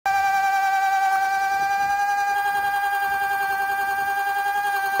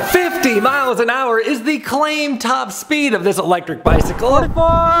50 miles an hour is the claimed top speed of this electric bicycle.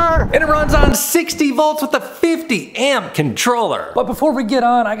 44! And it runs on 60 volts with a 50 amp controller. But before we get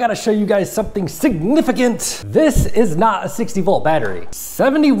on, I gotta show you guys something significant. This is not a 60 volt battery.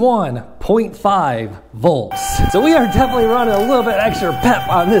 71.5 volts. So we are definitely running a little bit extra pep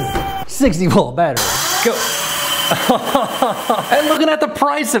on this 60 volt battery. Go. And looking at the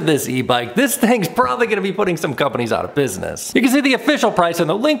price of this e-bike, this thing's probably gonna be putting some companies out of business. You can see the official price in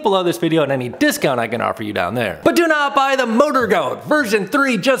the link below this video and any discount I can offer you down there. But do not buy the Motor Goat version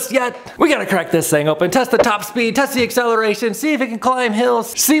 3 just yet. We gotta crack this thing open, test the top speed, test the acceleration, see if it can climb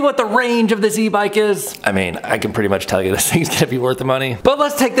hills, see what the range of this e-bike is. I mean, I can pretty much tell you this thing's gonna be worth the money. But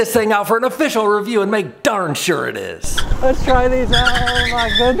let's take this thing out for an official review and make darn sure it is. Let's try these out, oh my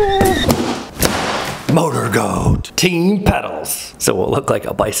goodness. Motor Goat Team Pedals. So it will look like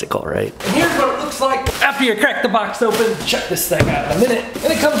a bicycle, right? And here's what it looks like after you crack the box open. Check this thing out in a minute.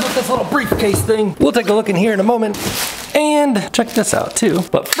 And it comes with this little briefcase thing. We'll take a look in here in a moment. And check this out too.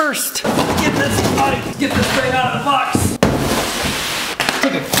 But first, get this thing out of the box.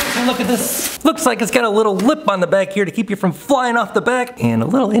 Take a closer look at this. Looks like it's got a little lip on the back here to keep you from flying off the back, and a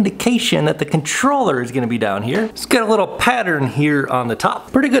little indication that the controller is gonna be down here. It's got a little pattern here on the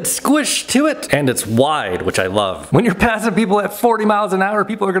top. Pretty good squish to it, and it's wide, which I love. When you're passing people at 40 miles an hour,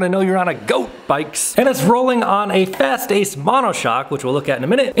 people are gonna know you're on a goat bikes. And it's rolling on a Fast Ace monoshock, which we'll look at in a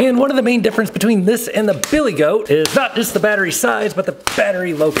minute. And one of the main difference between this and the Billy Goat is not just the battery size, but the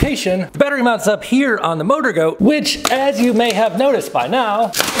battery location. The battery mounts up here on the Motor Goat, which, as you may have noticed by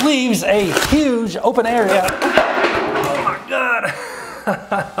now, leaves a huge open area. Oh my God.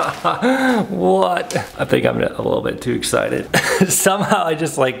 What? I think I'm a little bit too excited. Somehow I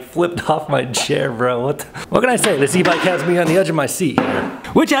just like flipped off my chair, bro. What can I say? This e-bike has me on the edge of my seat here.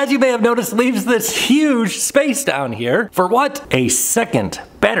 Which, as you may have noticed, leaves this huge space down here for what? A second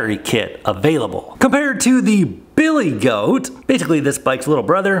battery kit available. Compared to the Billy Goat, basically this bike's little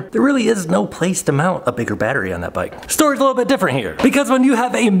brother, there really is no place to mount a bigger battery on that bike. Story's a little bit different here, because when you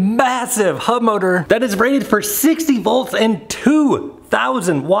have a massive hub motor that is rated for 60 volts and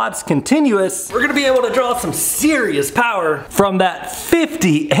 2,000 watts continuous, we're gonna be able to draw some serious power from that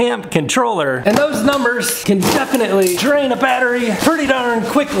 50 amp controller. And those numbers can definitely drain a battery pretty darn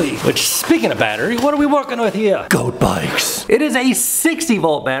quickly. Which, speaking of battery, what are we working with here? Goat bikes. It is a 60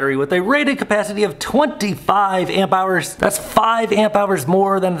 volt battery with a rated capacity of 25 amp hours. That's 5 amp hours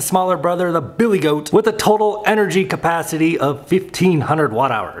more than the smaller brother, the Billy Goat, with a total energy capacity of 1500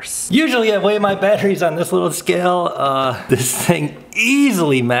 watt hours. Usually I weigh my batteries on this little scale. This thing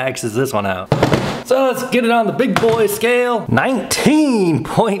easily maxes this one out. So let's get it on the big boy scale.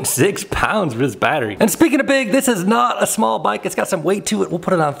 19.6 pounds for this battery. And speaking of big, this is not a small bike. It's got some weight to it. We'll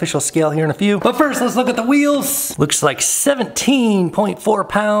put it on official scale here in a few. But first, let's look at the wheels. Looks like 17.4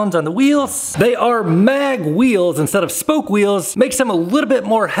 pounds on the wheels. They are mag wheels instead of spoke wheels. Makes them a little bit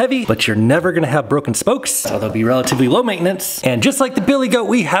more heavy, but you're never gonna have broken spokes, so they'll be relatively low maintenance. And just like the Billy Goat,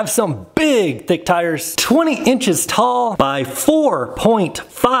 we have some big, thick tires. 20 inches tall by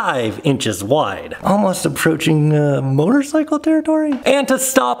 4.5 inches wide. Almost approaching motorcycle territory. And to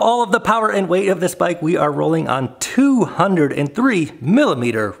stop all of the power and weight of this bike, we are rolling on 203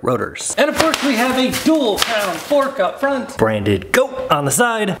 millimeter rotors. And of course we have a dual crown fork up front, branded Goat on the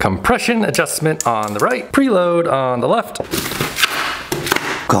side, compression adjustment on the right, preload on the left.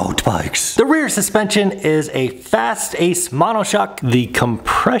 Goat bikes. The rear suspension is a Fast Ace monoshock. The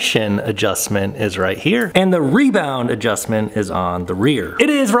compression adjustment is right here, and the rebound adjustment is on the rear. It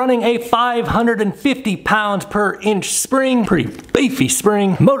is running a 550 pounds per inch spring, pretty beefy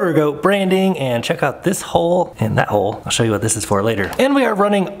spring, Motor Goat branding, and check out this hole and that hole. I'll show you what this is for later. And we are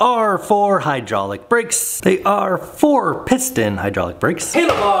running R4 hydraulic brakes. They are 4 piston hydraulic brakes.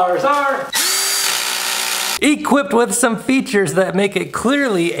 Handlebars are equipped with some features that make it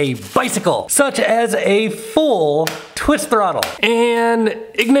clearly a bicycle, such as a full twist throttle, and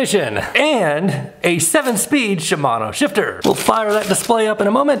ignition, and a 7-speed Shimano shifter. We'll fire that display up in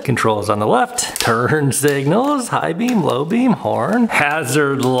a moment. Controls on the left, turn signals, high beam, low beam, horn,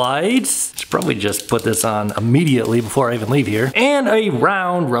 hazard lights. Should probably just put this on immediately before I even leave here. And a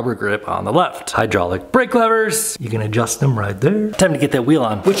round rubber grip on the left. Hydraulic brake levers, you can adjust them right there. Time to get that wheel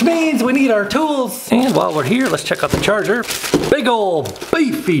on, which means we need our tools. And while we're here, let's check out the charger. Big old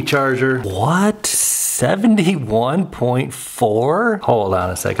beefy charger. What? 71.4? Hold on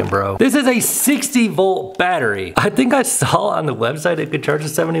a second, bro. This is a 60 volt battery. I think I saw on the website it could charge to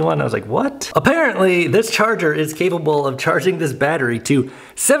 71. I was like, what? Apparently, this charger is capable of charging this battery to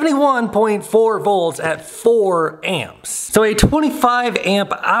 71.4 volts at 4 amps. So a 25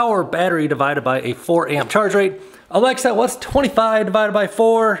 amp hour battery divided by a 4 amp charge rate Alexa, what's 25 divided by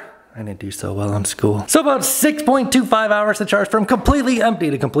 4? I didn't do so well in school. So about 6.25 hours to charge from completely empty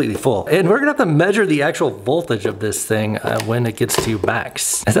to completely full. And we're gonna have to measure the actual voltage of this thing when it gets to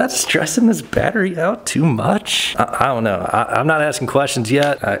max. Is that stressing this battery out too much? I don't know. I'm not asking questions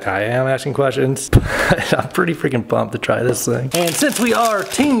yet. I am asking questions. But I'm pretty freaking pumped to try this thing. And since we are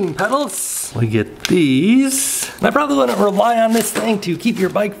team pedals, we get these. I probably wouldn't rely on this thing to keep your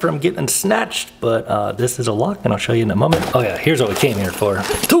bike from getting snatched, but this is a lock and I'll show you in a moment. Oh yeah, here's what we came here for.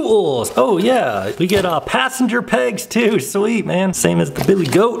 Tools. Oh yeah, we get passenger pegs too. Sweet, man. Same as the Billy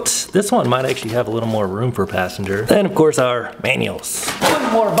Goat. This one might actually have a little more room for passenger. Then of course our manuals.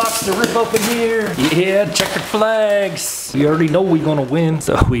 One more box to rip open here. Yeah, checkered flags. We already know we're gonna win,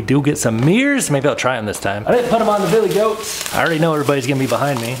 so we do get some mirrors. Maybe I'll try them this time. I didn't put them on the Billy Goat. I already know everybody's gonna be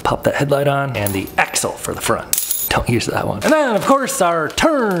behind me. Pop that headlight on and the axle for the front. Don't use that one. And then of course our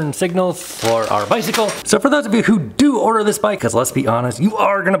turn signals for our bicycle. So for those of you who do order this bike, because let's be honest, you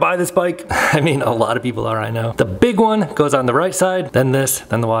are gonna buy this bike. I mean, a lot of people are, I know. The big one goes on the right side, then this,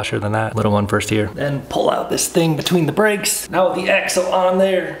 then the washer, then that little one first here. Then pull out this thing between the brakes. Now with the axle on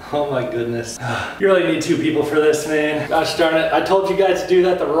there. Oh my goodness. You really need 2 people for this, man. Gosh darn it, I told you guys to do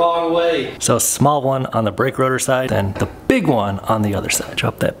that the wrong way. So small one on the brake rotor side, then the big one on the other side.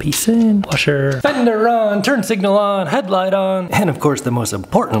 Drop that piece in, washer, fender on, turn signal on, headlight on, and of course the most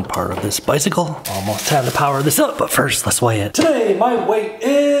important part of this bicycle. Almost time to power this up, but first let's weigh it. Today my weight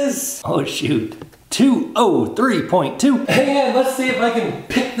is, oh shoot, 203.2. And let's see if I can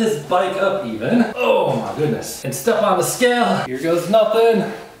pick this bike up even. Oh my goodness. And step on the scale. Here goes nothing.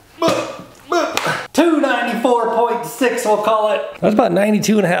 294.6, we'll call it. That's about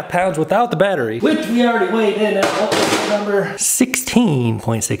 92.5 pounds without the battery, which we already weighed in at, what was the number?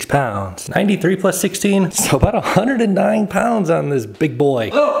 16.6 pounds. 93 plus 16, so about 109 pounds on this big boy.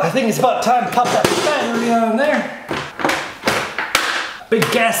 Oh, I think it's about time to pop that battery on there. Big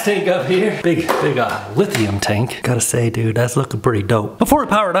gas tank up here. Big lithium tank. Gotta say, dude, that's looking pretty dope. Before we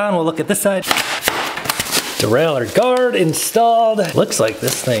power it on, we'll look at this side. Derailleur guard installed. Looks like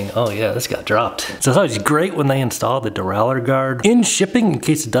this thing, oh yeah, this got dropped. So it's always great when they install the derailleur guard in shipping in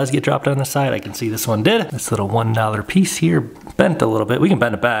case it does get dropped on the side. I can see this one did. This little $1 piece here bent a little bit. We can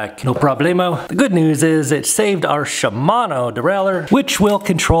bend it back, no problemo. The good news is it saved our Shimano derailleur, which will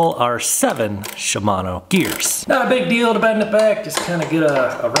control our 7 Shimano gears. Not a big deal to bend it back, just kind of get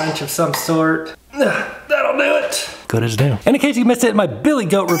a wrench of some sort. That'll do it. Good as new. And in case you missed it in my Billy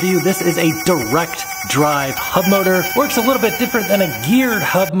Goat review, this is a direct drive hub motor. Works a little bit different than a geared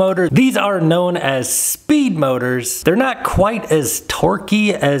hub motor. These are known as speed motors. They're not quite as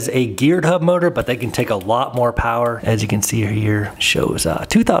torquey as a geared hub motor, but they can take a lot more power. As you can see here, shows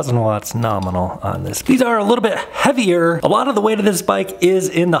 2,000 watts nominal on this. These are a little bit heavier. A lot of the weight of this bike is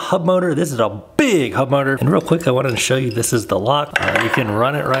in the hub motor. This is a big hub motor. And real quick, I wanted to show you, this is the lock. You can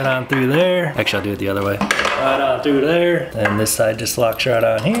run it right on through there. Actually, I'll do it the other way. Right on through there, and this side just locks right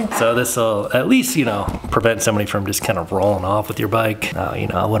on here. So this will at least, you know, prevent somebody from just kind of rolling off with your bike. You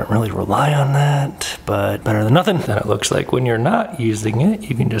know, I wouldn't really rely on that, but better than nothing. Then it looks like when you're not using it,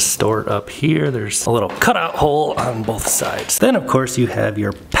 you can just store it up here. There's a little cutout hole on both sides. Then of course you have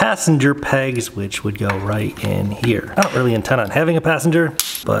your passenger pegs, which would go right in here. I don't really intend on having a passenger,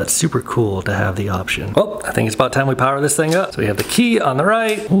 but super cool to have the option. Well, I think it's about time we power this thing up. So we have the key on the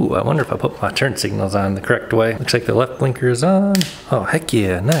right. Ooh, I wonder if I put my turn signals on the correct way. Looks like the left blinker is on. Oh, heck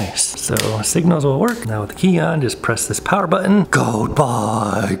yeah, nice. So signals will work. Now with the key on, just press this power button. Goat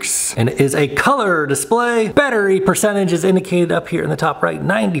Bikes. And it is a color display. Battery percentage is indicated up here in the top right,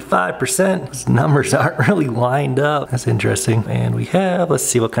 95%. Those numbers aren't really lined up. That's interesting. And we have, let's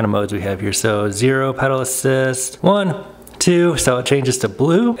see what kind of modes we have here. So 0 pedal assist, 1, 2, so it changes to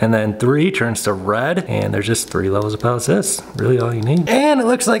blue, and then 3 turns to red, and there's just 3 levels of pedal assist. Really all you need. And it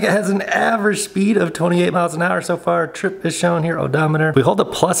looks like it has an average speed of 28 miles an hour so far. Trip is shown here, odometer. If we hold the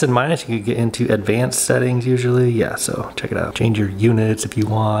plus and minus, you can get into advanced settings usually. Yeah, so check it out. Change your units if you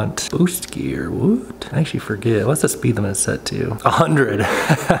want. Boost gear, what? I actually forget. What's the speed limit set to? 100.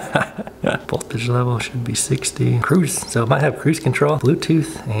 Voltage level should be 60. Cruise, so it might have cruise control,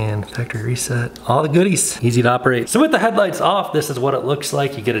 Bluetooth, and factory reset. All the goodies, easy to operate. So with the headlights off, this is what it looks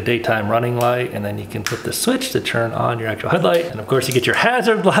like. You get a daytime running light, and then you can flip the switch to turn on your actual headlight. And of course you get your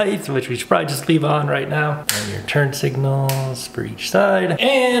hazard lights, which we should probably just leave on right now. And your turn signals for each side.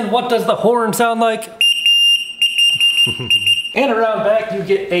 And what does the horn sound like? And around back you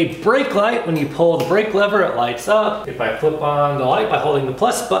get a brake light. When you pull the brake lever, it lights up. If I flip on the light by holding the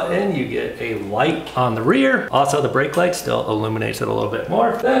plus button, you get a light on the rear. Also the brake light still illuminates it a little bit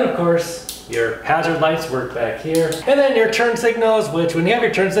more. Then of course Your hazard lights work back here. And then your turn signals, which when you have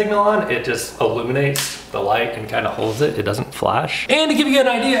your turn signal on, it just illuminates the light and kind of holds it. It doesn't flash. And to give you an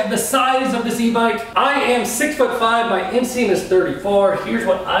idea of the size of this e-bike, I am 6'5", my inseam is 34. Here's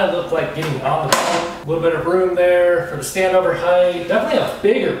what I look like getting on the bike. A little bit of room there for the standover height. Definitely a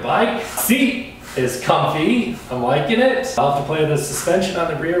bigger bike. Seat is comfy. I'm liking it. I'll have to play with the suspension on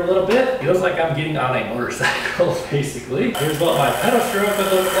the rear a little bit. Feels like I'm getting on a motorcycle, basically. Here's what my pedal stroke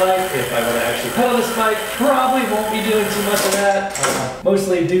would look like if I were to actually pedal this bike. Probably won't be doing too much of that.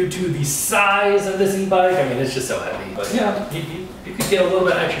 Mostly due to the size of this e-bike. I mean, it's just so heavy. But yeah, you could get a little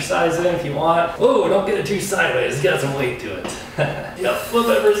bit of exercise in if you want. Oh, don't get it too sideways. It's got some weight to it. Yep, a little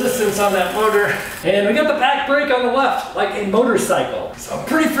bit of resistance on that motor. And we got the back brake on the left, like a motorcycle. So I'm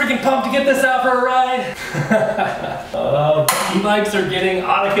pretty freaking pumped to get this out for a ride. E-bikes are getting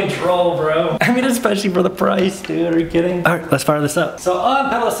out of control, bro. I mean, especially for the price, dude. Are you kidding? All right, let's fire this up. So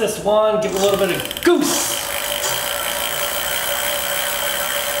on pedal assist 1, give it a little bit of goose.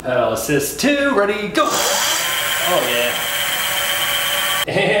 Pedal assist 2, ready, go. Oh yeah.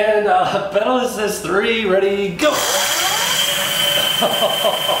 And pedal assist 3, ready, go.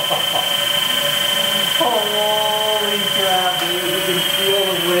 Holy crap, dude, you can feel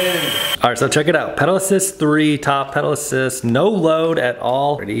the wind. All right, so check it out. Pedal assist 3, top pedal assist, no load at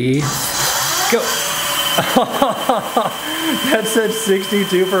all. Ready, go. That said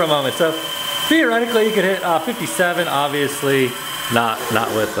 62 for a moment. So theoretically you could hit 57, obviously. Not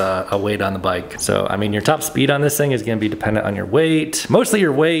with a weight on the bike. So, I mean, your top speed on this thing is gonna be dependent on your weight, mostly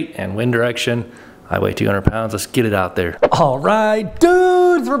your weight and wind direction. I weigh 200 pounds, let's get it out there. All right,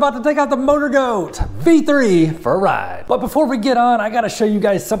 dudes, we're about to take out the Motor Goat V3 for a ride. But before we get on, I gotta show you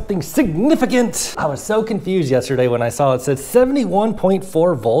guys something significant. I was so confused yesterday when I saw it said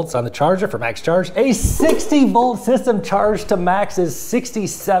 71.4 volts on the charger for max charge. A 60 volt system charged to max is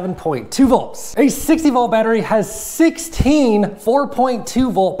 67.2 volts. A 60 volt battery has 16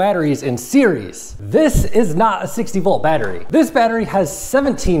 4.2 volt batteries in series. This is not a 60 volt battery. This battery has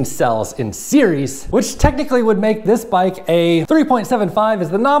 17 cells in series, which technically would make this bike a 3.75 is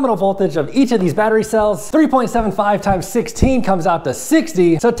the nominal voltage of each of these battery cells. 3.75 times 16 comes out to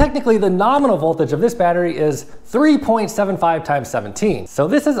 60. So technically the nominal voltage of this battery is 3.75 times 17. So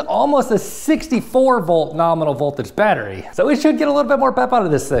this is almost a 64 volt nominal voltage battery. So we should get a little bit more pep out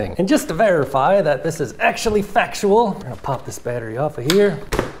of this thing. And just to verify that this is actually factual, we're gonna pop this battery off of here.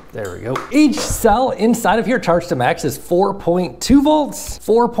 There we go. Each cell inside of here charged to max is 4.2 volts.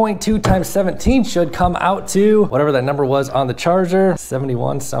 4.2 times 17 should come out to whatever that number was on the charger.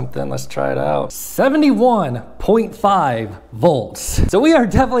 71 something, let's try it out. 71.5 volts. So we are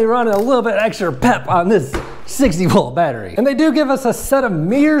definitely running a little bit extra pep on this 60 volt battery. And they do give us a set of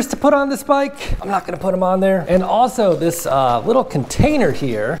mirrors to put on this bike. I'm not gonna put them on there. And also this little container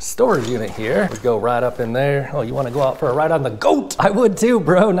here, storage unit here, would go right up in there. Oh, you wanna go out for a ride on the goat? I would too,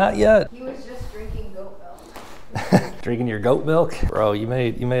 bro, not yet. He was just drinking goat milk. Drinking your goat milk? Bro, you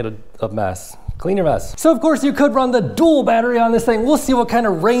made a mess. Clean your mess. So of course you could run the dual battery on this thing. We'll see what kind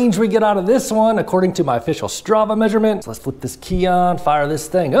of range we get out of this one according to my official Strava measurement. So let's flip this key on, fire this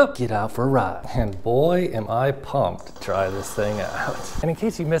thing up, get out for a ride. And boy, am I pumped to try this thing out. And in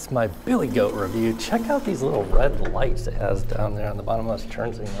case you missed my Billy Goat review, check out these little red lights it has down there on the bottom of this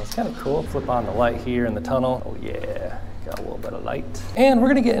turn signal. It's kind of cool. Flip on the light here in the tunnel. Oh yeah. Got a little bit of light. And we're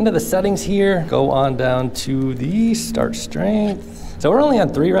gonna get into the settings here. Go on down to the start strength. So we're only on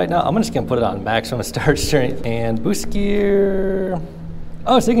 3 right now. I'm just gonna put it on maximum start strength and boost gear.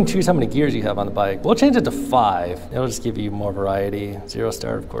 Oh, so you can choose how many gears you have on the bike. We'll change it to 5. It'll just give you more variety. 0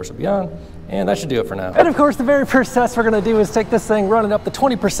 start, of course, will be on. And that should do it for now. And of course, the very first test we're gonna do is take this thing, run it up the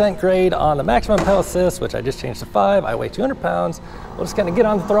 20% grade on the maximum pedal assist, which I just changed to 5. I weigh 200 pounds. We'll just kind of get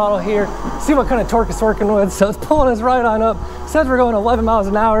on the throttle here, see what kind of torque it's working with. So it's pulling us right on up. It says we're going 11 miles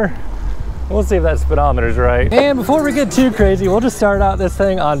an hour. We'll see if that speedometer's right. And before we get too crazy, we'll just start out this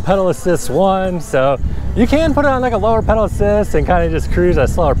thing on pedal assist 1. So you can put it on like a lower pedal assist and kind of just cruise at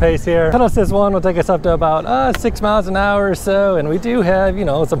a slower pace here. Pedal assist 1 will take us up to about 6 miles an hour or so. And we do have, you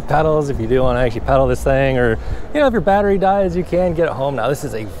know, some pedals if you do want to actually pedal this thing, or, you know, if your battery dies, you can get it home. Now this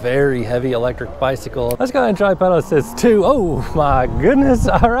is a very heavy electric bicycle. Let's go ahead and try pedal assist 2. Oh my goodness.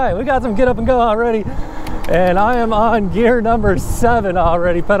 All right, we got some get up and go already. And I am on gear number 7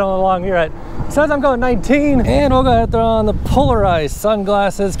 already, pedaling along here at, says I'm going 19. And we'll go ahead and throw on the polarized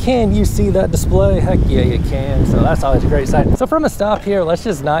sunglasses. Can you see that display? Heck yeah, you can. So that's always a great sign. So from a stop here, let's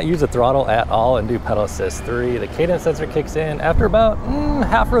just not use the throttle at all and do pedal assist 3. The cadence sensor kicks in after about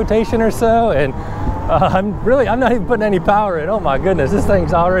half rotation or so. And I'm not even putting any power in. Oh my goodness, this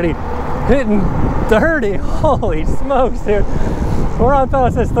thing's already hitting 30. Holy smokes, dude. We're on pedal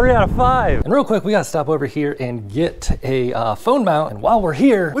assist 3 out of 5. And real quick, we gotta stop over here and get a phone mount. And while we're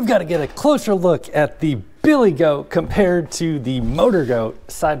here, we've gotta get a closer look at the Billy Goat compared to the Motor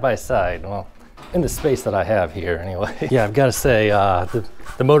Goat side by side. Well, in the space that I have here anyway. Yeah, I've gotta say,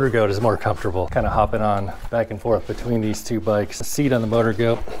 the Motor Goat is more comfortable. Kind of hopping on back and forth between these two bikes. The seat on the Motor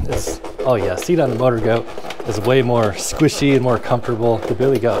Goat is, oh yeah, seat on the Motor Goat is way more squishy and more comfortable. The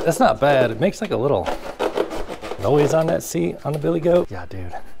Billy Goat, that's not bad. It makes like a little noise on that seat on the Billy Goat. Yeah,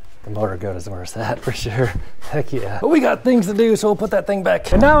 dude, the Motor Goat is where it's at for sure. Heck yeah. But we got things to do, so we'll put that thing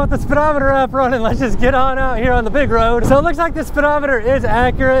back. And now with the speedometer app running, let's just get on out here on the big road. So it looks like the speedometer is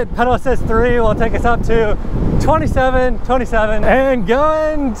accurate. Pedal assist 3 will take us up to 27, 27, and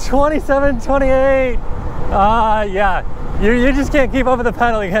going 27, 28. Yeah. You just can't keep up with the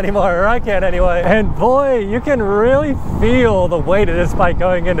pedaling anymore, or I can't anyway. And boy, you can really feel the weight of this bike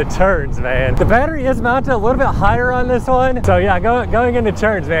going into turns, man. The battery is mounted a little bit higher on this one. So yeah, going into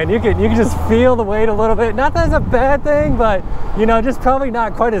turns, man, you can just feel the weight a little bit. Not that it's a bad thing, but you know, just probably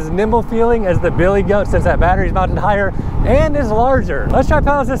not quite as nimble feeling as the Billy Goat since that battery's mounted higher and is larger. Let's try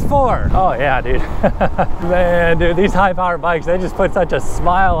pedal assist 4. Oh yeah, dude. Man, dude, these high power bikes, they just put such a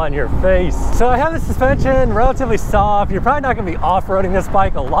smile on your face. So I have the suspension relatively soft. You're probably not gonna be off-roading this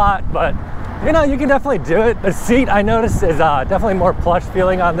bike a lot, but you know, you can definitely do it. The seat, I noticed, is definitely more plush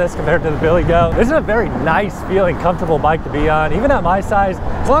feeling on this compared to the Billy Goat. This is a very nice feeling, comfortable bike to be on, even at my size,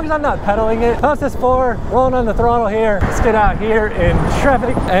 as long as I'm not pedaling it. Pedal assist 4, rolling on the throttle here. Let's get out here in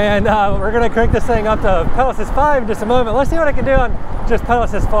traffic, and we're gonna crank this thing up to pedal assist 5 in just a moment. Let's see what I can do on just pedal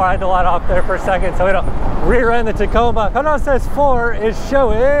assist 4. I had to let off there for a second so we don't rear-end the Tacoma. Pedal assist 4 is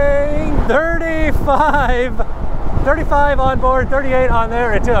showing 35 on board, 38 on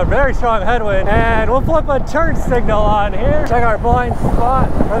there into a very strong headwind. And we'll flip a turn signal on here. Check our blind spot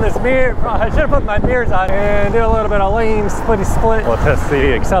for this mirror. I should have put my mirrors on and do a little bit of lane splitty split. We'll test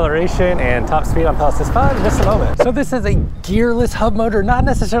the acceleration and top speed on pedal assist 5 in just a moment. So this is a gearless hub motor, not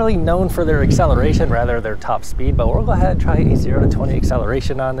necessarily known for their acceleration, rather their top speed, but we'll go ahead and try a 0 to 20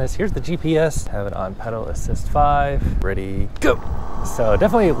 acceleration on this. Here's the GPS, have it on pedal assist 5, ready, go. So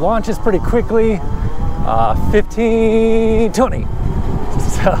definitely launches pretty quickly. 15, 20.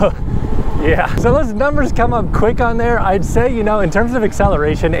 So yeah, so those numbers come up quick on there. I'd say, you know, in terms of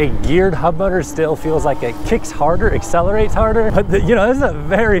acceleration, a geared hub motor still feels like it kicks harder, accelerates harder, but you know, this is a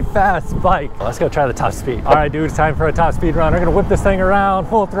very fast bike. Let's go try the top speed. All right, dude, it's time for a top speed run. We're gonna whip this thing around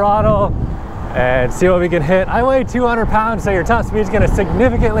full throttle and see what we can hit. I weigh 200 pounds, so your top speed is gonna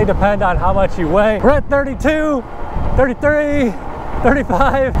significantly depend on how much you weigh. We're at 32, 33,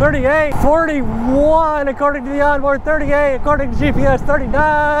 35, 38, 41 according to the onboard, 38 according to GPS,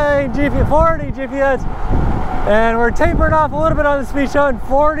 39, 40 GPS, and we're tapering off a little bit on the speed, showing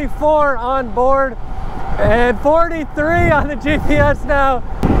 44 on board and 43 on the GPS now.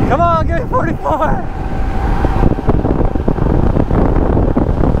 Come on, give me 44.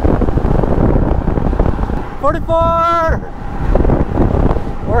 44.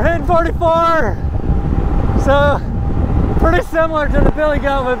 We're hitting 44. So pretty similar to the Billy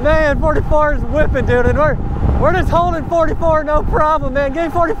Goat, but man, 44 is whipping, dude, and we're just holding 44, no problem, man. Give me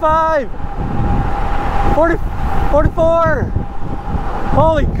 45, 44.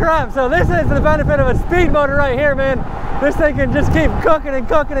 Holy crap! So this is the benefit of a speed motor right here, man. This thing can just keep cooking and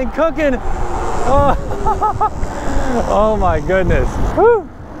cooking and cooking. Oh, oh my goodness. Whew.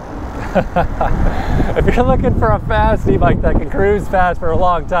 If you're looking for a fast e-bike that can cruise fast for a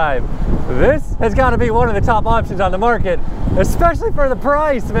long time, this has got to be one of the top options on the market, especially for the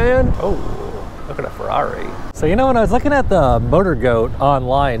price, man. Oh, look at a Ferrari. So you know, when I was looking at the Motor Goat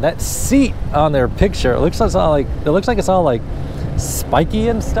online, that seat on their picture, it looks like it's all like spiky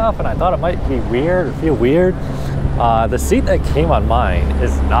and stuff, and I thought it might be weird or feel weird. The seat that came on mine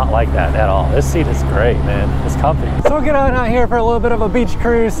is not like that at all. This seat is great, man. It's comfy. So we'll get on out here for a little bit of a beach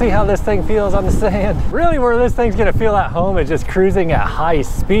cruise, see how this thing feels on the sand. Really where this thing's gonna feel at home is just cruising at high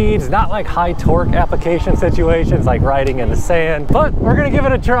speeds, not like high torque application situations like riding in the sand, but we're gonna give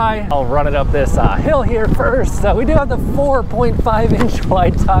it a try. I'll run it up this hill here first. We do have the 4.5 inch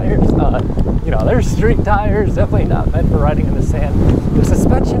wide tires. You know, they're street tires, definitely not meant for riding in the sand. The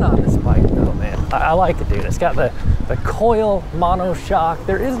suspension on this bike though, man, I like it, dude. It's got the coil monoshock.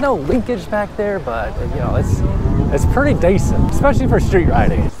 There is no linkage back there, but you know, it's pretty decent, especially for street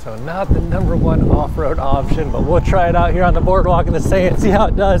riding. So not the #1 off-road option, but we'll try it out here on the boardwalk in the sand, see how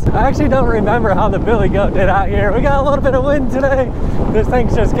it does. I actually don't remember how the Billy Goat did out here. We got a little bit of wind today. This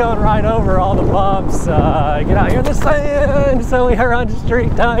thing's just going right over all the bumps. Get out here in the sand. So we are on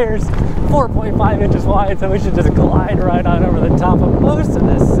street tires, 4.5 inches wide, so we should just glide right on over the top of most of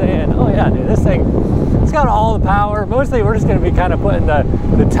this sand. Oh yeah, dude, this thing it's got all the power. Mostly we're just gonna be kind of putting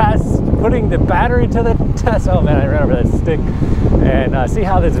putting the battery to the test. Oh man, I ran over that stick. And see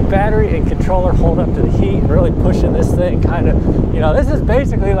how this battery and controller hold up to the heat, really pushing this thing kind of, you know, this is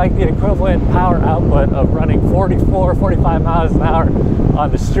basically like the equivalent power output of running 44, 45 miles an hour on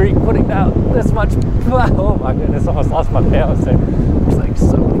the street, putting out this much, oh my goodness, almost lost my balance there. There's like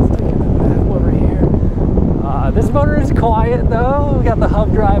somebody's taking a nap over here. This motor is quiet though. We got the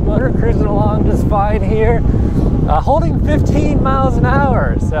hub drive motor cruising along just fine here. Holding 15 miles an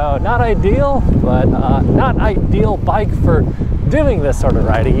hour, so not ideal, but not ideal bike for doing this sort of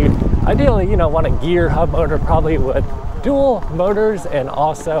riding. You ideally, you know, want a gear hub motor, probably with dual motors, and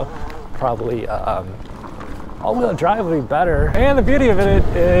also probably all-wheel drive would be better. And the beauty of it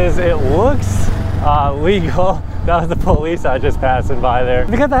is it looks legal. That was the police I was just passing by there.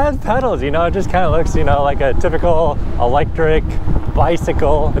 Because it has pedals, you know, it just kind of looks, you know, like a typical electric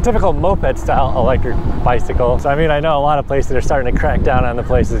bicycle, a typical moped style electric bicycle. So I mean, I know a lot of places are starting to crack down on the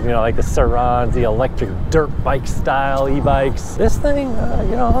places, you know, like the Surons, the electric dirt bike style e-bikes. This thing,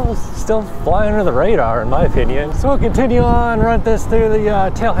 you know, is still flying under the radar in my opinion. So we'll continue on, run this through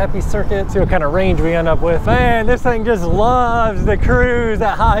the tail happy circuit, see what kind of range we end up with. Man, this thing just loves to cruise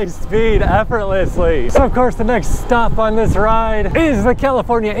at high speed effortlessly. So of course the next stop on this ride is the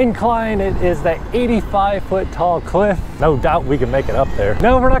California Incline. It is that 85-foot tall cliff. No doubt we can make it up there.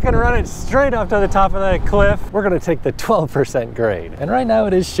 No, we're not going to run it straight up to the top of that cliff. We're going to take the 12% grade. And right now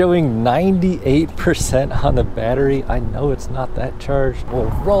it is showing 98% on the battery. I know it's not that charged.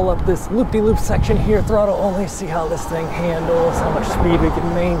 We'll roll up this loop-de-loop section here, throttle only, see how this thing handles, how much speed we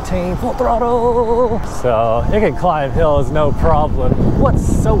can maintain, full throttle. So it can climb hills, no problem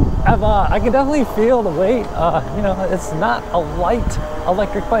whatsoever. I can definitely feel the weight. You know, it's not a light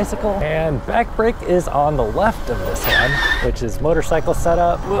electric bicycle. And back brake is on the left of this one, which is motorcycle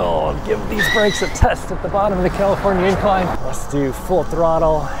setup. We'll give these brakes a test at the bottom of the California Incline. Let's do full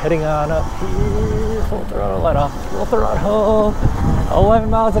throttle, heading on up here. Full throttle, let off, full throttle. 11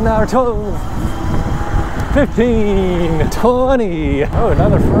 miles an hour, 12, 15, 20. Oh,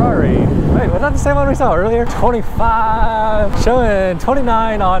 another Ferrari. Wait, was that the same one we saw earlier? 25, showing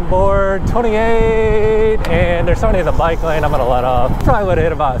 29 on board, 28, and there's somebody in the bike lane I'm gonna let off. Probably would have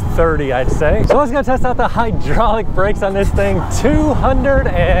hit about 30, I'd say. So let's go test out the hydraulic brakes on this thing. 200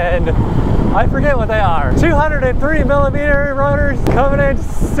 and I forget what they are. 203 millimeter rotors coming in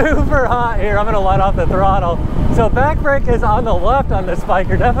super hot here. I'm gonna let off the throttle. So back brake is on the left on this bike.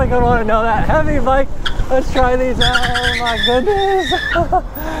 You're definitely gonna wanna know that. Heavy bike, let's try these out. Oh my goodness.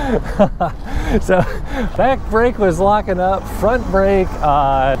 So back brake was locking up, front brake,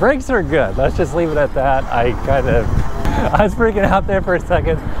 brakes are good. Let's just leave it at that. I was freaking out there for a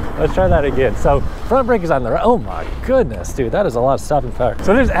second. Let's try that again. So front brake is on the right. Oh my goodness, dude, that is a lot of stopping power.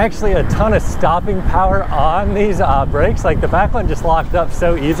 So there's actually a ton of stopping power on these brakes. Like the back one just locked up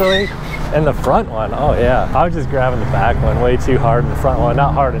so easily, and the front one, oh yeah. I was just grabbing the back one way too hard, and the front one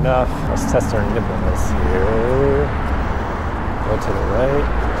not hard enough. Let's test our nimbleness here. Go to the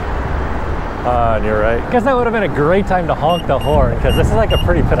right. And you're right. I guess that would have been a great time to honk the horn, because this is like a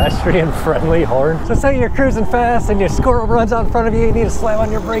pretty pedestrian friendly horn. So say you're cruising fast and your squirrel runs out in front of you, you need to slam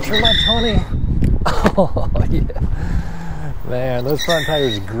on your brakes for my Tony. Oh yeah. Man, those front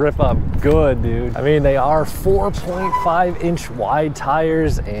tires grip up good, dude. I mean, they are 4.5-inch wide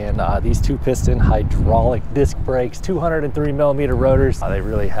tires, and these 2-piston hydraulic disc brakes, 203 millimeter rotors. They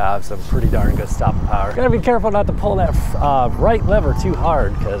really have some pretty darn good stopping power. Gotta be careful not to pull that right lever too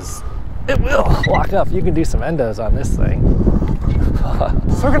hard, because it will lock up. You can do some endos on this thing.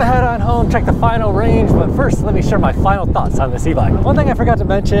 So we're gonna head on home, check the final range, but first let me share my final thoughts on this e-bike. One thing I forgot to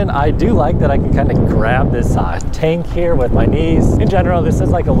mention, I do like that I can kind of grab this tank here with my knees. In general, this is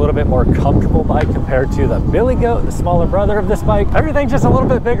like a little bit more comfortable bike compared to the Billy Goat, the smaller brother of this bike. Everything's just a little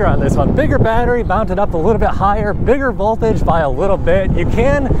bit bigger on this one. Bigger battery, mounted up a little bit higher, bigger voltage by a little bit. You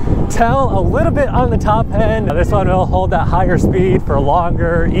can tell a little bit on the top end. This one will hold that higher speed for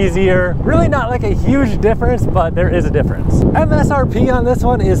longer, easier. Really not like a huge difference, but there is a difference. MSRP on this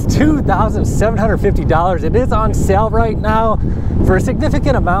one is $2,750. It is on sale right now for a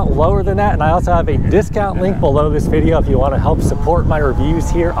significant amount lower than that, and I also have a discount link below this video if you want to help support my reviews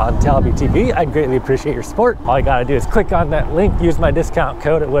here on Talby TV. I'd greatly appreciate your support. All you gotta do is click on that link, use my discount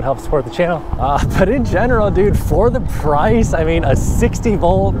code. It would help support the channel. But in general, dude, for the price, I mean, a 60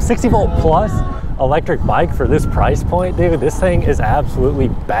 volt plus electric bike for this price point, dude, this thing is absolutely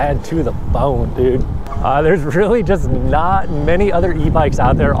bad to the bone, dude. There's really just not many other e-bikes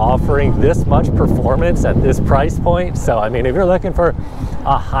out there offering this much performance at this price point. So I mean, if you're looking for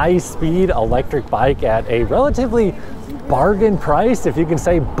a high-speed electric bike at a relatively bargain price, if you can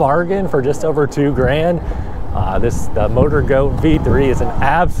say bargain, for just over 2 grand. The Motor Goat V3 is an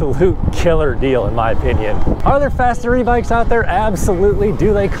absolute killer deal in my opinion. Are there faster e-bikes out there? Absolutely.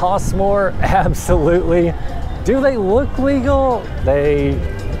 Do they cost more? Absolutely. Do they look legal? They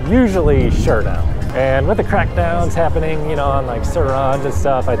usually sure don't. And with the crackdowns happening, you know, on like Surrounds and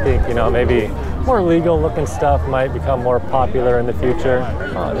stuff, I think, you know, maybe more legal looking stuff might become more popular in the future.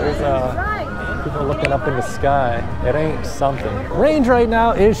 Oh, there's people looking up in the sky. It ain't something. Range right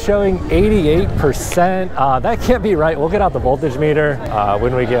now is showing 88%. That can't be right. We'll get out the voltage meter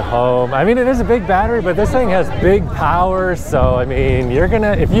when we get home. I mean, it is a big battery, but this thing has big power. So, I mean,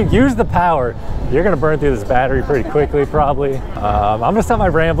 if you use the power, you're gonna burn through this battery pretty quickly, probably. I'm gonna stop my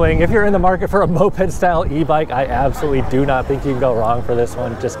rambling. If you're in the market for a moped style e-bike, I absolutely do not think you can go wrong for this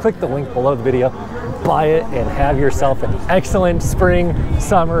one. Just click the link below the video, buy it, and have yourself an excellent spring,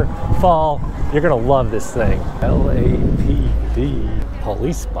 summer, fall. You're gonna love this thing. LAPD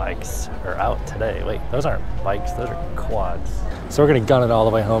police bikes are out today. Wait, those aren't bikes, those are quads. So we're gonna gun it all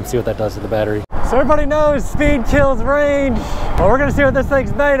the way home, see what that does to the battery. So everybody knows speed kills range. Well, we're gonna see what this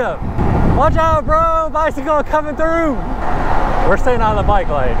thing's made of. Watch out, bro, bicycle coming through. We're staying on the bike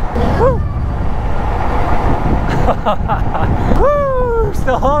lane. Woo! Woo!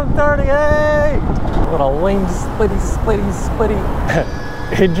 Still on 38. Little lane splitty.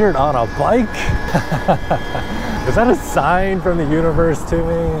 Injured on a bike? Is that a sign from the universe to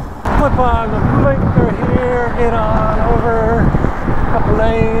me? Flip on the blinker here, get on over, couple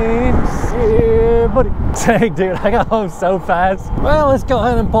lanes, yeah buddy. Dang dude, I got home so fast. Well, let's go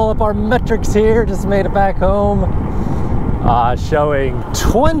ahead and pull up our metrics here. Just made it back home. Showing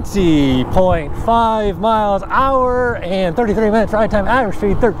 20.5 miles an hour and 33 minutes ride time, average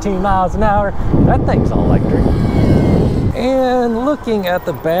speed 13 miles an hour. That thing's all electric. And looking at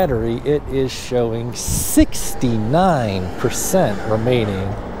the battery, it is showing 69%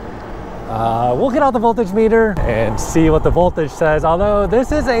 remaining. We'll get out the voltage meter and see what the voltage says. Although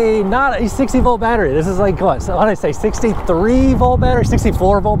this is not a 60 volt battery. This is like what? So what did I say? 63 volt battery,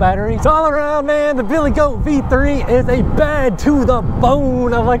 64 volt battery. So all around, man, the Billy Goat V3 is a bad to the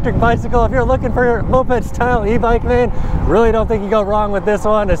bone electric bicycle. If you're looking for your moped style e-bike, man, really don't think you go wrong with this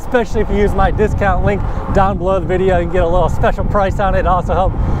one, especially if you use my discount link down below the video. You can get a little special price on it. It also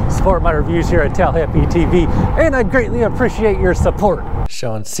help support my reviews here at Tailhappy TV, and I greatly appreciate your support.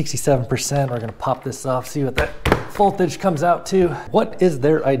 Showing 67%. We're gonna pop this off, see what that voltage comes out to. What is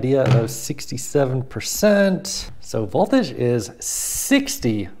their idea of 67%? So voltage is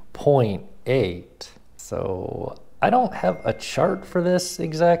 60.8. So I don't have a chart for this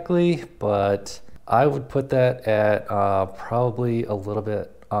exactly, but I would put that at probably a little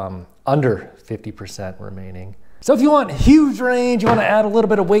bit under 50% remaining. So if you want huge range, you want to add a little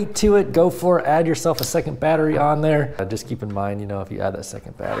bit of weight to it, go for it. Add yourself a second battery on there. Just keep in mind, you know, if you add that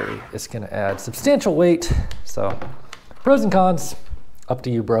second battery, it's going to add substantial weight. So pros and cons, up to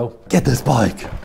you, bro. Get this bike.